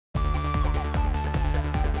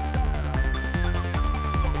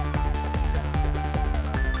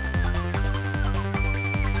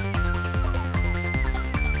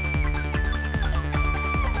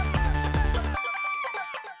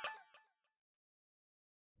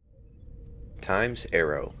Time's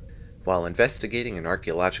Arrow. While investigating an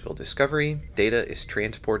archaeological discovery, Data is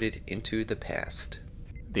transported into the past.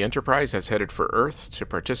 The Enterprise has headed for Earth to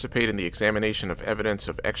participate in the examination of evidence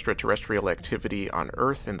of extraterrestrial activity on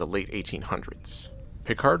Earth in the late 1800s.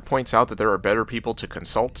 Picard points out that there are better people to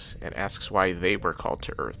consult and asks why they were called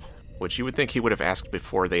to Earth, which you would think he would have asked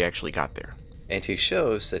before they actually got there. And he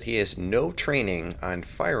shows that he has no training on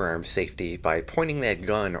firearm safety by pointing that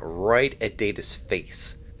gun right at Data's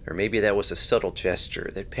face. Or maybe that was a subtle gesture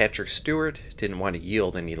that Patrick Stewart didn't want to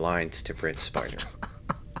yield any lines to Brent Spiner.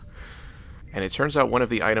 And it turns out one of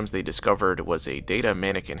the items they discovered was a Data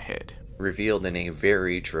mannequin head. Revealed in a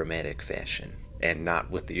very dramatic fashion, and not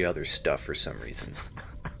with the other stuff for some reason.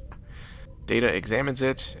 Data examines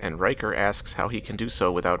it, and Riker asks how he can do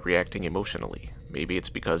so without reacting emotionally. Maybe it's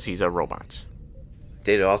because he's a robot.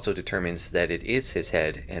 Data also determines that it is his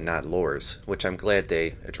head and not Lore's, which I'm glad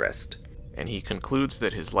they addressed. And he concludes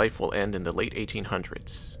that his life will end in the late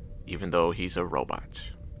 1800s, even though he's a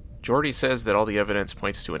robot. Geordi says that all the evidence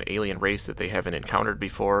points to an alien race that they haven't encountered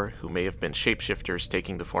before, who may have been shapeshifters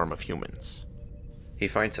taking the form of humans. He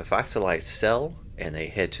finds a fossilized cell, and they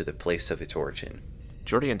head to the place of its origin.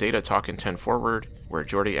 Geordi and Data talk in 10 Forward, where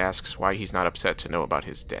Geordi asks why he's not upset to know about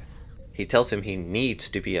his death. He tells him he needs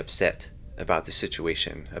to be upset about the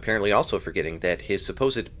situation, apparently also forgetting that his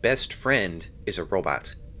supposed best friend is a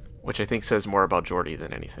robot. Which I think says more about Geordi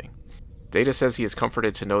than anything. Data says he is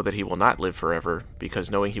comforted to know that he will not live forever, because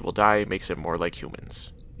knowing he will die makes him more like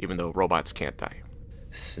humans, even though robots can't die.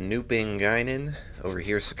 Snooping Guinan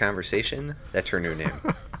overhears the conversation, that's her new name,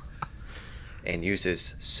 and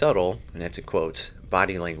uses subtle, and that's in quotes,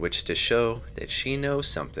 body language to show that she knows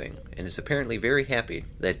something, and is apparently very happy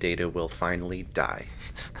that Data will finally die.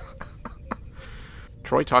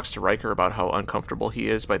 Troy talks to Riker about how uncomfortable he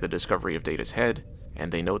is by the discovery of Data's head,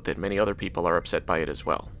 and they note that many other people are upset by it as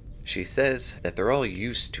well. She says that they're all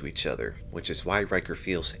used to each other, which is why Riker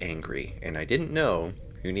feels angry, and I didn't know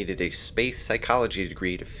you needed a space psychology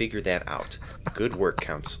degree to figure that out. Good work,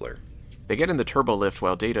 counselor. They get in the turbo lift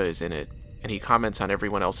while Data is in it, and he comments on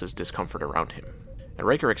everyone else's discomfort around him. And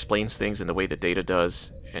Riker explains things in the way that Data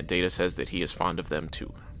does, and Data says that he is fond of them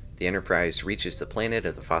too. The Enterprise reaches the planet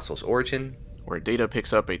of the fossil's origin, where Data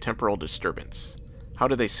picks up a temporal disturbance. How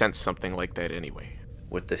do they sense something like that anyway?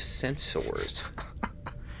 With the sensors.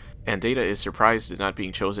 And Data is surprised at not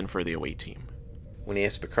being chosen for the away team. When he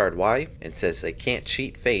asks Picard why, and says they can't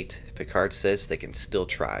cheat fate, Picard says they can still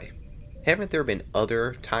try. Haven't there been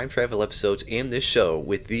other time travel episodes in this show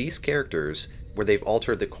with these characters where they've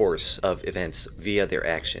altered the course of events via their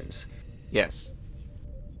actions? Yes.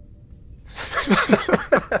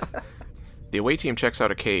 The away team checks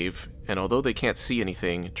out a cave, and although they can't see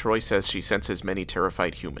anything, Troy says she senses many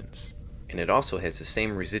terrified humans. And it also has the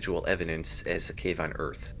same residual evidence as the cave on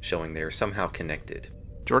Earth, showing they are somehow connected.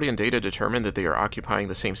 Geordi and Data determine that they are occupying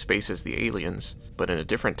the same space as the aliens, but in a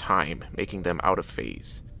different time, making them out of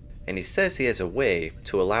phase. And he says he has a way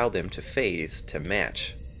to allow them to phase to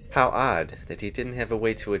match. How odd that he didn't have a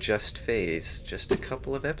way to adjust phase just a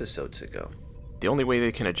couple of episodes ago. The only way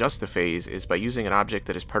they can adjust the phase is by using an object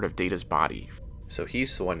that is part of Data's body. So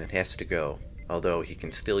he's the one that has to go, although he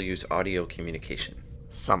can still use audio communication.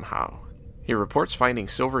 Somehow. He reports finding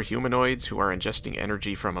silver humanoids who are ingesting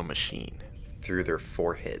energy from a machine. Through their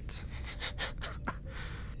foreheads.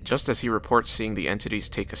 Just as he reports seeing the entities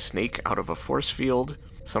take a snake out of a force field,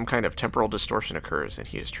 some kind of temporal distortion occurs, and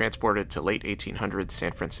he is transported to late 1800s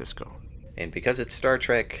San Francisco. And because it's Star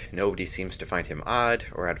Trek, nobody seems to find him odd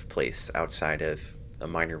or out of place outside of a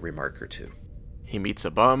minor remark or two. He meets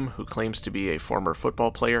a bum who claims to be a former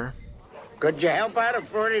football player. Could you help out a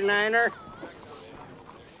 49er?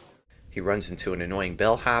 He runs into an annoying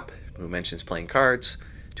bellhop who mentions playing cards,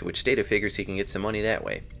 to which Data figures he can get some money that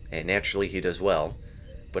way. And naturally he does well.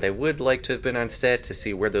 But I would like to have been on set to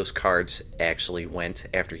see where those cards actually went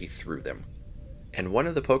after he threw them. And one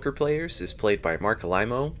of the poker players is played by Mark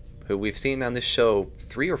Alimo, who we've seen on this show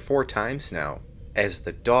 3 or 4 times now, as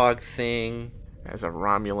the dog thing, as a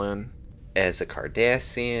Romulan, as a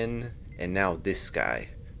Cardassian, and now this guy.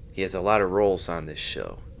 He has a lot of roles on this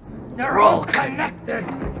show. They're all connected!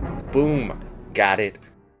 Boom! Got it.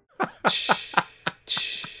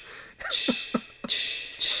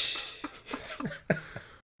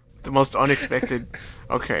 The most unexpected.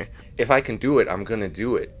 Okay. If I can do it, I'm gonna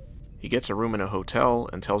do it. He gets a room in a hotel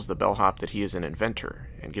and tells the bellhop that he is an inventor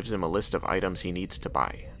and gives him a list of items he needs to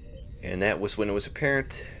buy. And that was when it was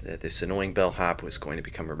apparent that this annoying bellhop was going to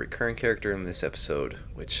become a recurring character in this episode,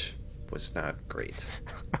 which was not great.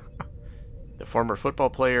 The former football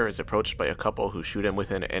player is approached by a couple who shoot him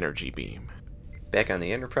with an energy beam. Back on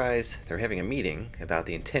the Enterprise, they're having a meeting about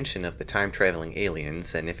the intention of the time-traveling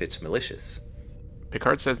aliens and if it's malicious.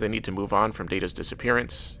 Picard says they need to move on from Data's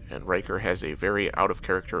disappearance, and Riker has a very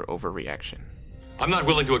out-of-character overreaction. I'm not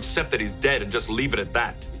willing to accept that he's dead and just leave it at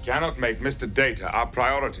that. We cannot make Mr. Data our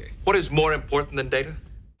priority. What is more important than Data?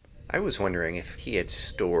 I was wondering if he had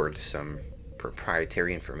stored some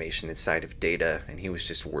proprietary information inside of Data, and he was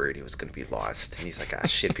just worried he was going to be lost. And he's like, ah,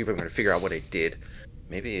 shit, people are going to figure out what I did.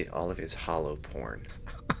 Maybe all of his hollow porn.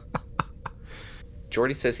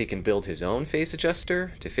 Geordi says he can build his own face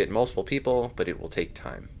adjuster to fit multiple people, but it will take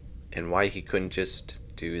time. And why he couldn't just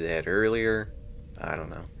do that earlier, I don't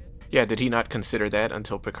know. Yeah, did he not consider that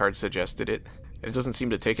until Picard suggested it? It doesn't seem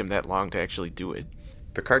to take him that long to actually do it.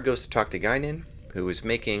 Picard goes to talk to Guinan, who is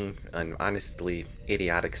making an honestly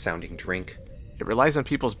idiotic-sounding drink. It relies on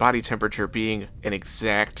people's body temperature being an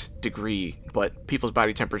exact degree, but people's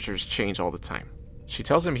body temperatures change all the time. She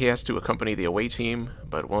tells him he has to accompany the away team,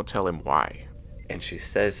 but won't tell him why. And she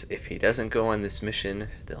says if he doesn't go on this mission,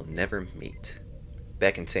 they'll never meet.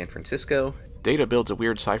 Back in San Francisco, Data builds a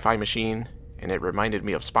weird sci-fi machine, and it reminded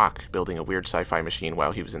me of Spock building a weird sci-fi machine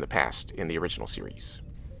while he was in the past in the original series.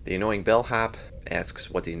 the annoying bellhop asks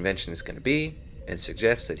what the invention is going to be and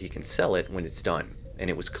suggests that he can sell it when it's done. And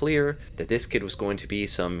it was clear that this kid was going to be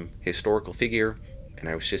some historical figure, and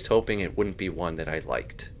I was just hoping it wouldn't be one that I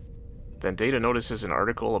liked. Then Data notices an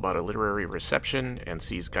article about a literary reception and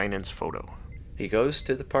sees Guinan's photo. He goes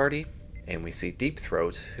to the party, and we see Deep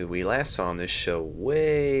Throat, who we last saw on this show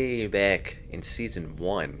way back in Season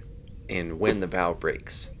 1, in When the Bow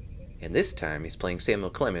Breaks. And this time he's playing Samuel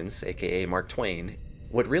Clemens, aka Mark Twain.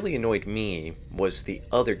 What really annoyed me was the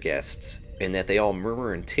other guests, in that they all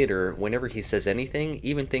murmur and titter whenever he says anything,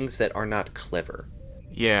 even things that are not clever.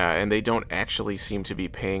 Yeah, and they don't actually seem to be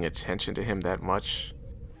paying attention to him that much.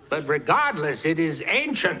 But regardless, it is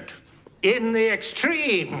ancient in the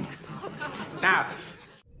extreme. Now,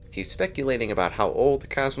 He's speculating about how old the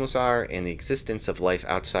cosmos are and the existence of life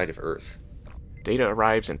outside of Earth, Data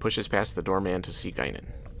arrives and pushes past the doorman to see Guinan.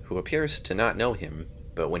 who appears to not know him,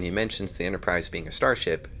 but when he mentions the Enterprise being a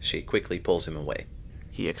starship, she quickly pulls him away.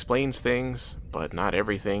 He explains things, but not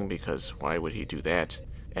everything, because why would he do that?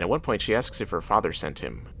 And at one point she asks if her father sent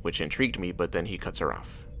him, which intrigued me, but then he cuts her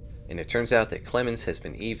off. And it turns out that Clemens has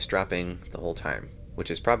been eavesdropping the whole time,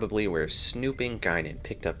 which is probably where snooping Guinan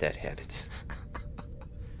picked up that habit.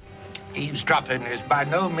 eavesdropping is by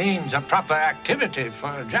no means a proper activity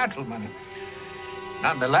for a gentleman.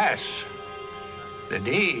 Nonetheless, the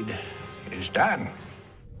deed is done.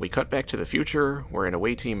 We cut back to the future, where an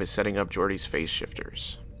away team is setting up Geordi's phase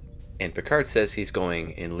shifters. And Picard says he's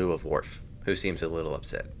going in lieu of Worf, who seems a little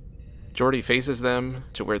upset, Geordi phases them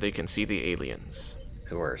to where they can see the aliens.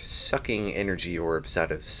 who are sucking energy orbs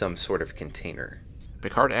out of some sort of container.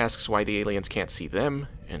 Picard asks why the aliens can't see them,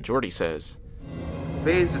 and Geordi says,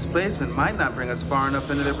 Phase displacement might not bring us far enough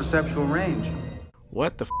into their perceptual range.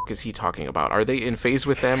 what the f*** is he talking about? Are they in phase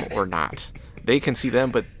with them or not? They can see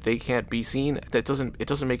them, but they can't be seen? It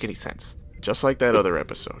doesn't make any sense. Just like that other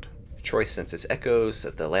episode. Troy senses echoes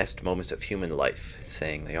of the last moments of human life,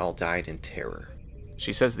 saying they all died in terror.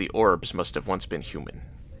 She says the orbs must have once been human.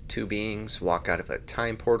 Two beings walk out of a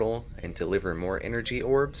time portal and deliver more energy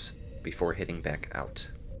orbs before heading back out.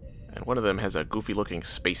 And one of them has a goofy-looking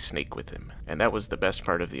space snake with him. And that was the best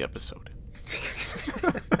part of the episode.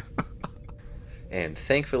 And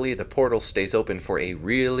thankfully, the portal stays open for a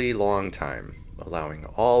really long time, allowing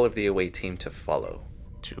all of the away team to follow.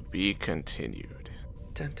 To be continued.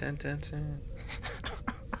 Dun, dun, dun, dun.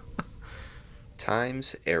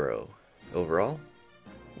 Time's Arrow. Overall,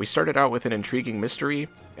 We started out with an intriguing mystery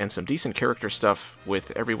and some decent character stuff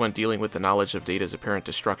with everyone dealing with the knowledge of Data's apparent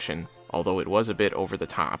destruction, although it was a bit over the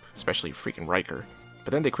top, especially freaking Riker.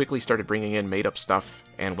 But then they quickly started bringing in made-up stuff,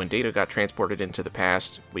 and when Data got transported into the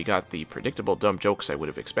past, we got the predictable dumb jokes I would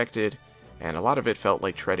have expected, and a lot of it felt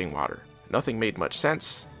like treading water. Nothing made much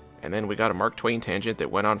sense, and then we got a Mark Twain tangent that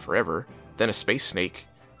went on forever, then a space snake,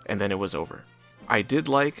 and then it was over. I did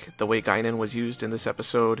like the way Guinan was used in this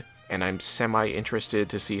episode, and I'm semi-interested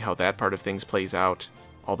to see how that part of things plays out,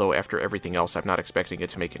 although after everything else I'm not expecting it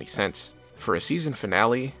to make any sense. For a season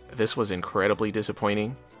finale, this was incredibly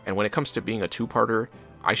disappointing, and when it comes to being a two-parter,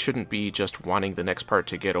 I shouldn't be just wanting the next part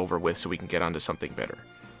to get over with so we can get on to something better.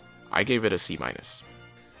 I gave it a C-.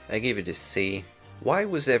 I gave it a C. Why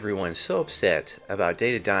was everyone so upset about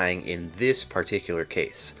Data dying in this particular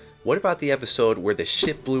case? What about the episode where the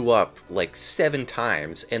ship blew up like 7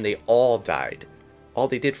 times and they all died? All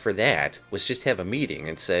they did for that was just have a meeting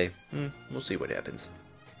and say, we'll see what happens.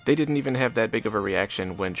 They didn't even have that big of a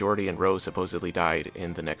reaction when Geordi and Rose supposedly died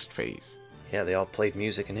in the next phase. Yeah, they all played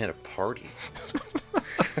music and had a party.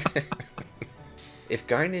 If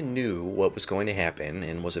Guinan knew what was going to happen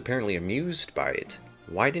and was apparently amused by it,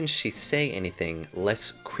 why didn't she say anything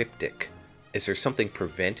less cryptic? Is there something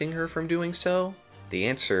preventing her from doing so? The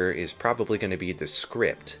answer is probably going to be the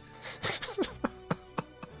script.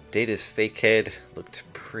 Data's fake head looked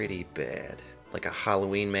pretty bad, like a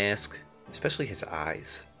Halloween mask, especially his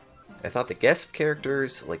eyes. I thought the guest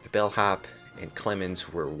characters, like the bellhop and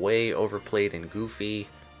Clemens, were way overplayed and goofy.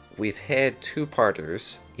 We've had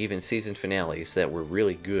two-parters, even season finales, that were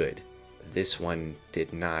really good. This one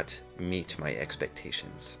did not meet my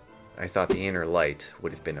expectations. I thought The Inner Light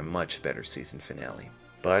would have been a much better season finale.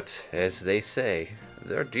 But, as they say,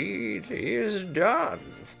 the deed is done.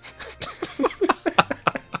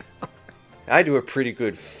 I do a pretty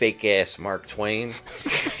good fake-ass Mark Twain.